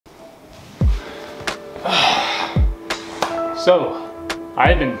So,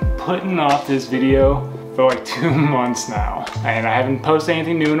 I've been putting off this video for like 2 months now, and I haven't posted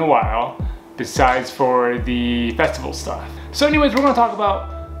anything new in a while, besides for the festival stuff. So anyways, we're gonna talk about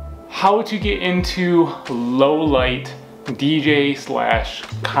how to get into low light DJ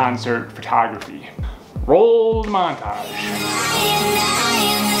 / concert photography. Roll the montage.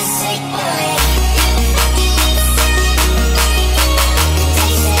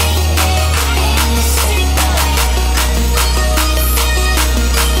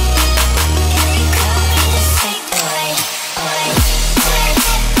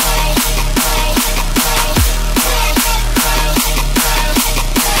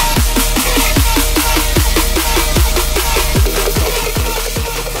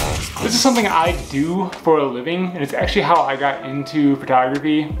 This is something I do for a living, and it's actually how I got into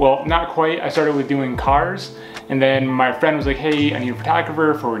photography. Well, not quite. I started with doing cars, and then my friend was like, hey, I need a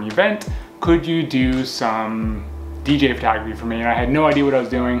photographer for an event. Could you do some DJ photography for me? And I had no idea what I was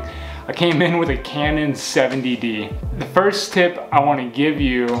doing. I came in with a Canon 70D. The first tip I want to give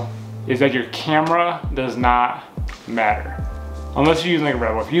you is that your camera does not matter. Unless you're using like a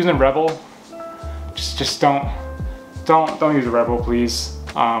Rebel. If you're using a Rebel, just don't use a Rebel, please.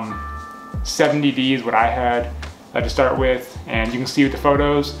 70D is what I had to start with, and you can see with the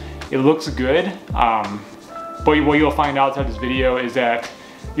photos, it looks good. But what you'll find outside this video is that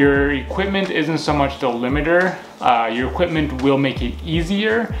your equipment isn't so much the limiter. Your equipment will make it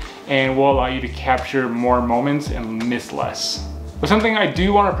easier and will allow you to capture more moments and miss less. But something I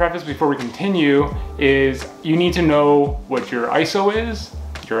do want to preface before we continue is you need to know what your ISO is,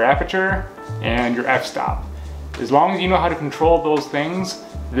 your aperture, and your f-stop. As long as you know how to control those things,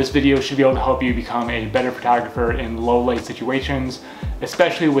 this video should be able to help you become a better photographer in low light situations,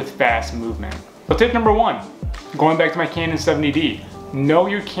 especially with fast movement. So tip number 1, going back to my Canon 70D, know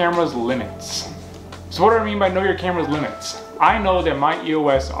your camera's limits. So what do I mean by know your camera's limits? I know that my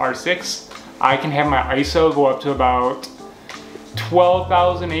EOS R6, I can have my ISO go up to about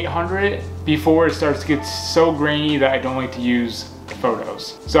 12,800 before it starts to get so grainy that I don't like to use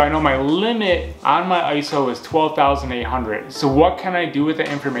photos. So I know my limit on my ISO is 12,800. So what can I do with that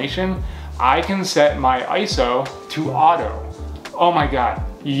information? I can set my ISO to auto. Oh my God,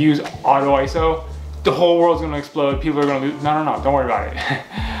 you use auto ISO? The whole world's gonna explode, people are gonna lose. No, don't worry about it.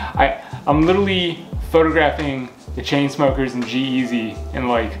 I'm literally photographing the Chainsmokers and G-Eazy in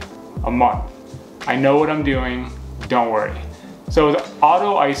like a month. I know what I'm doing, don't worry. So with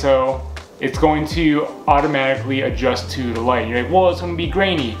auto ISO, it's going to automatically adjust to the light. You're like, well, it's gonna be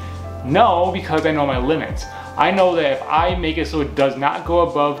grainy. No, because I know my limits. I know that if I make it so it does not go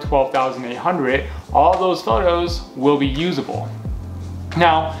above 12,800, all those photos will be usable.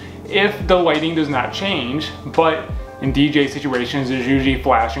 Now, if the lighting does not change, but in DJ situations, there's usually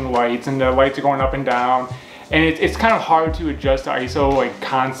flashing lights and the lights are going up and down, and it's kind of hard to adjust the ISO like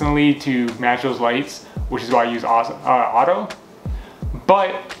constantly to match those lights, which is why I use auto.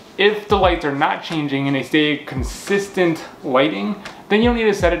 But if the lights are not changing and they stay consistent lighting, then you don't need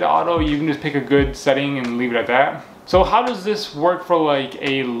to set it to auto. You can just pick a good setting and leave it at that. So how does this work for like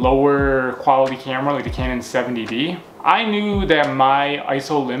a lower quality camera like the Canon 70D? I knew that my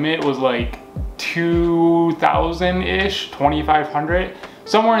ISO limit was like 2,000-ish, 2,500,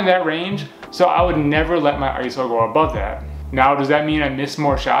 somewhere in that range. So I would never let my ISO go above that. Now, does that mean I missed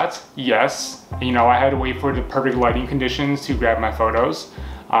more shots? Yes. You know, I had to wait for the perfect lighting conditions to grab my photos.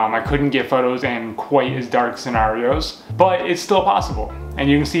 I couldn't get photos in quite as dark scenarios, but it's still possible. And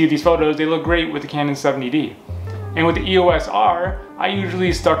you can see these photos, they look great with the Canon 70D. And with the EOS R, I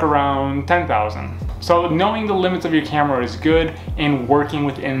usually stuck around 10,000. So knowing the limits of your camera is good and working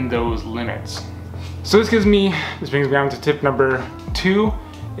within those limits. So this brings me on to tip number 2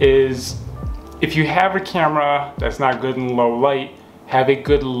 is if you have a camera that's not good in low light, have a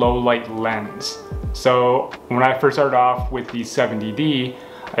good low light lens. So when I first started off with the 70D,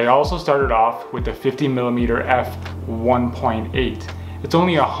 I also started off with the 50mm f1.8. It's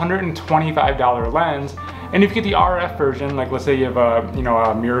only a $125 lens, and if you get the RF version, like let's say you have a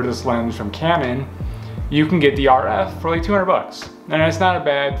mirrorless lens from Canon, you can get the RF for like 200 bucks. And it's not a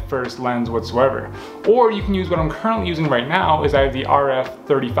bad first lens whatsoever. Or you can use what I'm currently using right now is I have the RF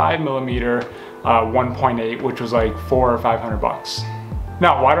 35mm 1.8, which was like 400 or 500 bucks.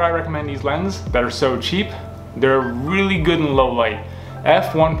 Now, why do I recommend these lenses that are so cheap? They're really good in low light.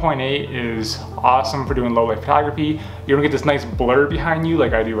 F1.8 is awesome for doing low light photography. You don't get this nice blur behind you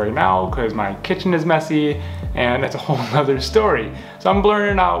like I do right now because my kitchen is messy and that's a whole nother story. So I'm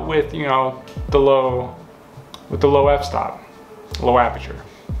blurring out with, the low f-stop, low aperture.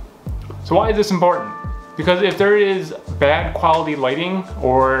 So why is this important? Because if there is bad quality lighting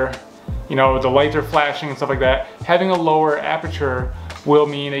or you know, the lights are flashing and stuff like that, having a lower aperture will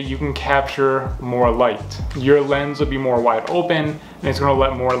mean that you can capture more light. Your lens will be more wide open and it's going to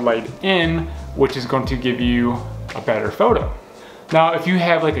let more light in, which is going to give you a better photo. Now, if you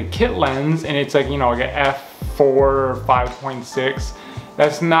have like a kit lens and it's like, you know, like an f4 or 5.6,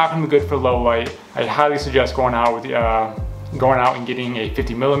 that's not going to be good for low light. I highly suggest going out and getting a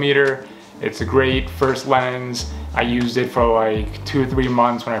 50mm. It's a great first lens. I used it for like 2 or 3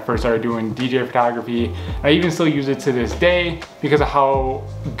 months when I first started doing DJ photography. I even still use it to this day because of how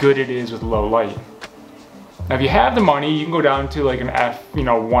good it is with low light. Now, if you have the money, you can go down to like an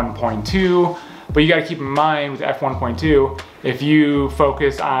f1.2, but you got to keep in mind with f1.2, if you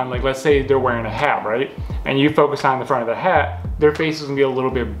focus on, like, let's say they're wearing a hat, right? And you focus on the front of the hat, their face is gonna be a little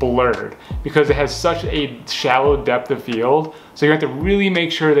bit blurred because it has such a shallow depth of field. So you have to really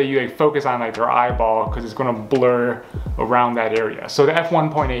make sure that you like focus on like their eyeball because it's gonna blur around that area. So the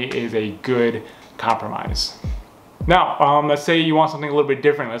f1.8 is a good compromise. Now, let's say you want something a little bit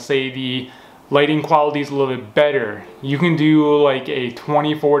different. Let's say the lighting quality is a little bit better. You can do like a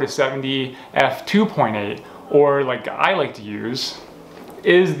 24-70 f2.8, or like I like to use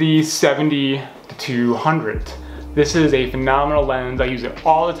is the 70-200. This is a phenomenal lens. I use it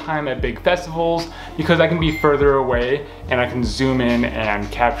all the time at big festivals because I can be further away and I can zoom in and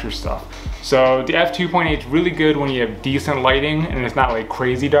capture stuff. So the f2.8 is really good when you have decent lighting and it's not like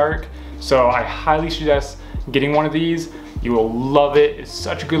crazy dark. So I highly suggest getting one of these. You will love it. It's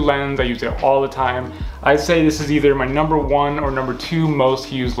such a good lens. I use it all the time. I'd say this is either my #1 or #2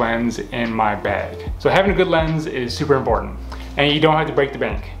 most used lens in my bag. So having a good lens is super important. And you don't have to break the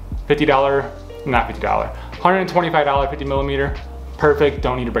bank. $50, not $50, $125 50mm, perfect,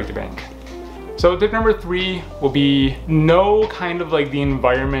 don't need to break the bank. So tip number 3 will be know kind of like the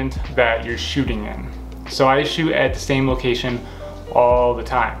environment that you're shooting in. So I shoot at the same location all the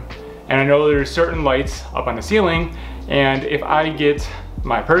time. And I know there's certain lights up on the ceiling, and if I get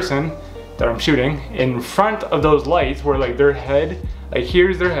my person that I'm shooting in front of those lights where like their head, like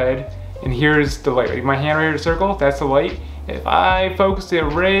here's their head and here's the light, like my hand right here, circle, that's the light. If I focus it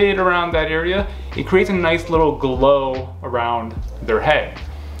right around that area, it creates a nice little glow around their head.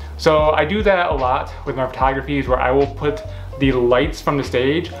 So I do that a lot with my photographies where I will put the lights from the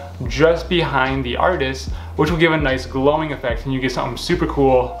stage just behind the artist, which will give a nice glowing effect and you get something super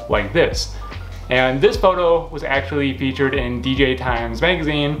cool like this. And this photo was actually featured in DJ Times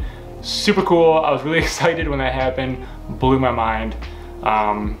magazine. Super cool. I was really excited when that happened, blew my mind.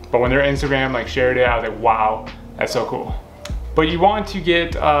 But when their Instagram like shared it, I was like, wow, that's so cool. But you want to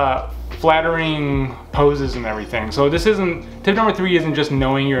get flattering poses and everything. So this isn't, tip number 3 isn't just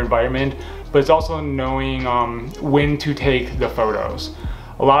knowing your environment, but it's also knowing when to take the photos.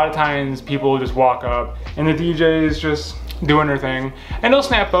 A lot of times people just walk up and the DJ is just doing their thing and they'll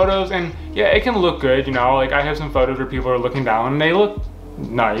snap photos and yeah, it can look good, you know, like I have some photos where people are looking down and they look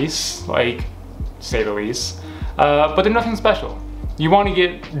nice, like, to say the least, but they're nothing special. You want to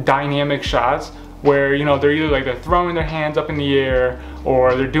get dynamic shots where, you know, they're either like they're throwing their hands up in the air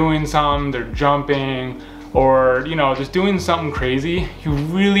or they're doing they're jumping or, you know, just doing something crazy. You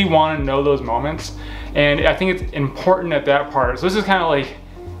really want to know those moments, and I think it's important at that part. So this is kind of like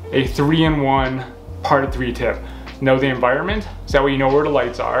a 3-in-1 part 3 tip. Know the environment, so that way you know where the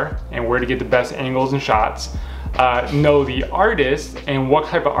lights are and where to get the best angles and shots. Know the artist and what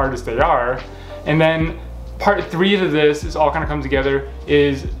type of artist they are, and then part 3 of this is all kind of comes together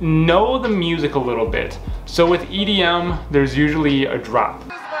is know the music a little bit. So with EDM, there's usually a drop.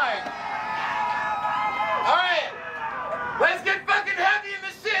 Alright, let's get fucking happy in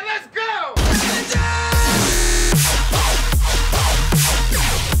this shit, let's go!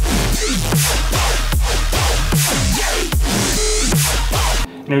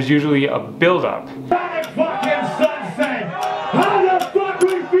 And there's usually a build-up.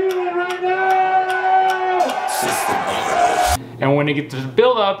 And when it gets to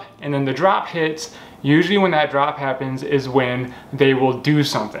build up and then the drop hits, usually when that drop happens is when they will do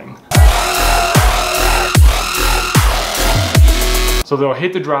something. So they'll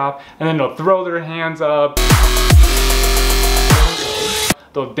hit the drop and then they'll throw their hands up.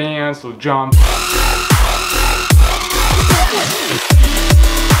 They'll dance, they'll jump.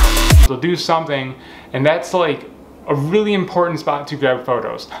 They'll do something, and that's like a really important spot to grab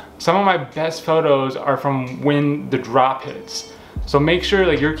photos. Some of my best photos are from when the drop hits. So make sure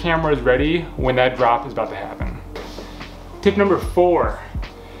like your camera is ready when that drop is about to happen. Tip number 4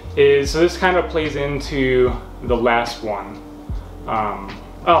 is, so this kind of plays into the last one.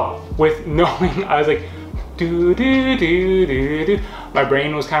 With knowing, I was like, do do do do do. My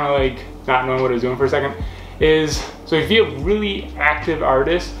brain was kind of like not knowing what it was doing for a second. So if you have really active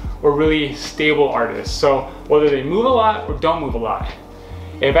artists or really stable artists. So whether they move a lot or don't move a lot.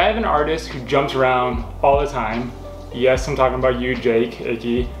 If I have an artist who jumps around all the time, yes, I'm talking about you, Jake,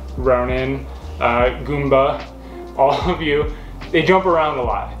 Icky, Ronan, Goomba, all of you, they jump around a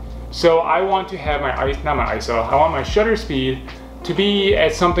lot. So I want to have my ISO, I want my shutter speed to be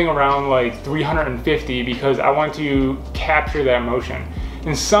at something around like 350 because I want to capture that motion.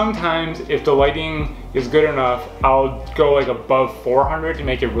 And sometimes if the lighting is good enough, I'll go like above 400 to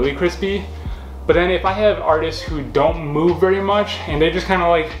make it really crispy. But then if I have artists who don't move very much and they just kind of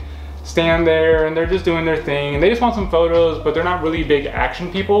like stand there and they're just doing their thing and they just want some photos, but they're not really big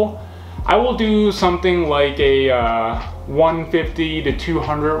action people, I will do something like a 150 to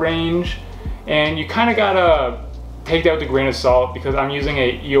 200 range. And you kind of gotta take that with a grain of salt because I'm using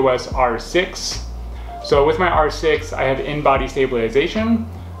a EOS R6. So with my R6, I have in-body stabilization.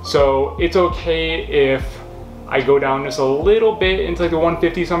 So it's okay if I go down just a little bit into like the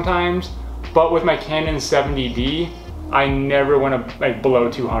 150 sometimes, but with my Canon 70D, I never went like below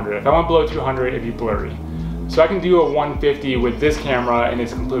 200. If I went below 200, it'd be blurry. So I can do a 150 with this camera and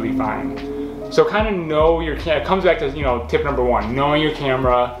it's completely fine. So kind of know your camera. It comes back to, you know, tip number one, knowing your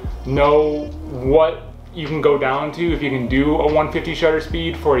camera, know what you can go down to if you can do a 150 shutter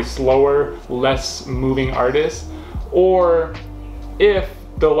speed for a slower, less moving artist, or if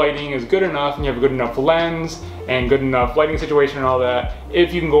the lighting is good enough and you have a good enough lens and good enough lighting situation and all that,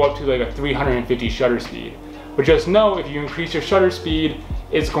 if you can go up to like a 350 shutter speed. But just know if you increase your shutter speed,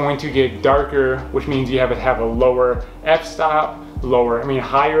 it's going to get darker, which means you have to have a lower f-stop,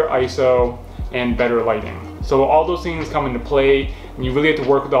 higher ISO, and better lighting. So all those things come into play, and you really have to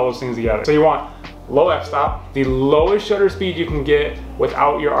work with all those things together. So you want low f-stop, the lowest shutter speed you can get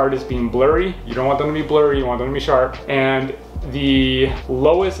without your artist being blurry. You don't want them to be blurry, you want them to be sharp. And the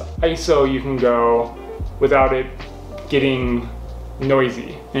lowest ISO you can go without it getting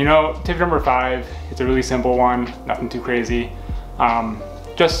noisy. You know, tip number 5, it's a really simple one, nothing too crazy.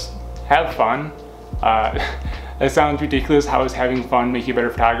 Just have fun. That sounds ridiculous. How does having fun make you a better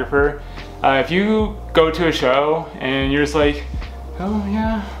photographer? If you go to a show and you're just like, oh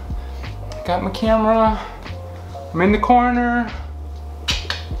yeah, got my camera, I'm in the corner,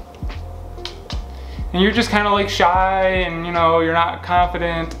 and you're just kind of like shy and you know, you're not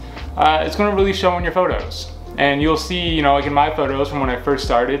confident, it's gonna really show in your photos. And you'll see, you know, like in my photos from when I first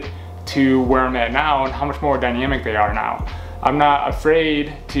started to where I'm at now and how much more dynamic they are now. I'm not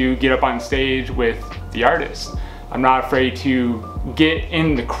afraid to get up on stage with the artist. I'm not afraid to get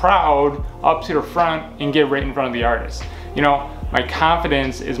in the crowd up to the front and get right in front of the artist. You know, my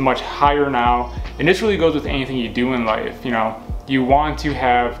confidence is much higher now, and this really goes with anything you do in life. You know, you want to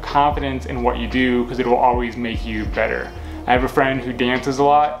have confidence in what you do because it will always make you better. I have a friend who dances a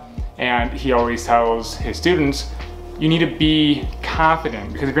lot, and he always tells his students, you need to be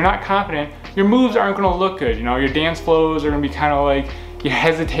confident, because if you're not confident, your moves aren't gonna look good. You know, your dance flows are gonna be kind of like you're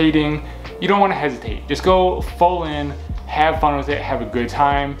hesitating. You don't wanna hesitate. Just go full in, have fun with it, have a good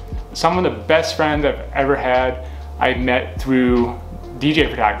time. Some of the best friends I've ever had, I met through DJ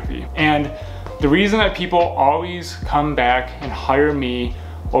photography. And the reason that people always come back and hire me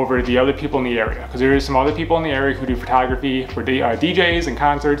over the other people in the area, because there is some other people in the area who do photography for DJs and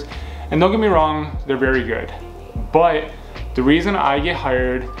concerts, and don't get me wrong, they're very good. But the reason I get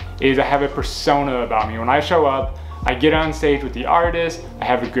hired is I have a persona about me. When I show up, I get on stage with the artist, I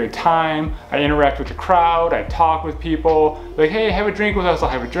have a good time, I interact with the crowd, I talk with people, like, hey, have a drink with us, I'll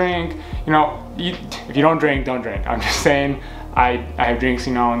have a drink. You know, if you don't drink, don't drink. I'm just saying, I have drinks,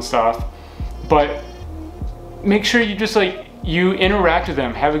 you know, and stuff. But make sure you just like, you interact with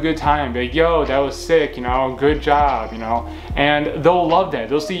them, have a good time, be like, yo, that was sick, you know, good job, you know, and they'll love that.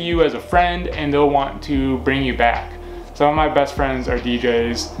 They'll see you as a friend and they'll want to bring you back. Some of my best friends are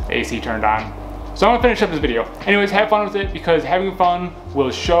DJs, AC turned on. So I'm gonna finish up this video. Anyways, have fun with it because having fun will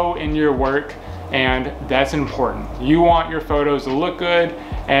show in your work, and that's important. You want your photos to look good,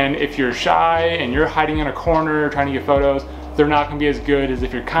 and if you're shy and you're hiding in a corner trying to get photos, they're not gonna be as good as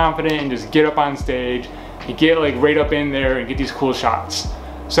if you're confident and just get up on stage and get like right up in there and get these cool shots.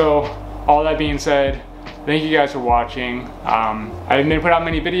 So all that being said, thank you guys for watching. I haven't been putting out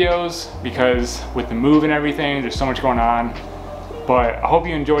many videos because with the move and everything, there's so much going on. But I hope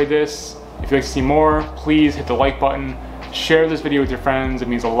you enjoyed this. If you'd like to see more, please hit the like button. Share this video with your friends. It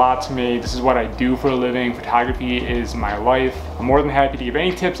means a lot to me. This is what I do for a living. Photography is my life. I'm more than happy to give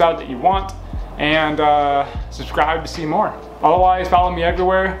any tips out that you want. And subscribe to see more. Otherwise, follow me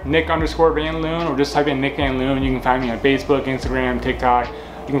everywhere, Nick_Van Loon, or just type in Nick Van Loon. You can find me on Facebook, Instagram, TikTok.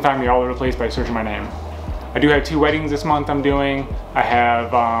 You can find me all over the place by searching my name. I do have 2 weddings this month I'm doing. I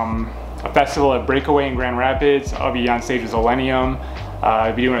have a festival at Breakaway in Grand Rapids. I'll be on stage with Zillennium.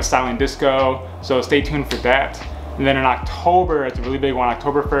 I'll be doing a silent disco, so stay tuned for that. And then in October, it's a really big one,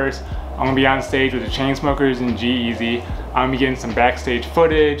 October 1st, I'm gonna be on stage with the Chainsmokers and G-Eazy. I'm gonna be getting some backstage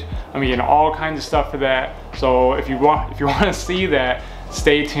footage. I'm gonna be getting all kinds of stuff for that. So if you want to see that,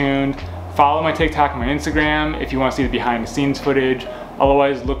 stay tuned. Follow my TikTok and my Instagram if you want to see the behind the scenes footage.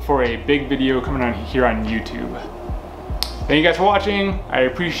 Otherwise, look for a big video coming on here on YouTube. Thank you guys for watching. I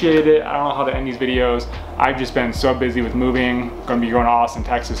appreciate it. I don't know how to end these videos. I've just been so busy with moving. Gonna be going to Austin,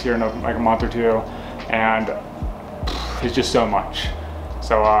 Texas here in like a month or two, and it's just so much.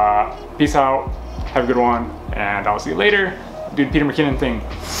 So peace out, have a good one, and I'll see you later. Do the Peter McKinnon thing,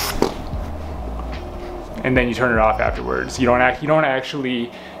 and then you turn it off afterwards. You don't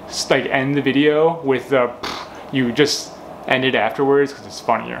actually like end the video with the. You just end it afterwards because it's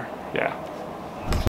funnier. Yeah.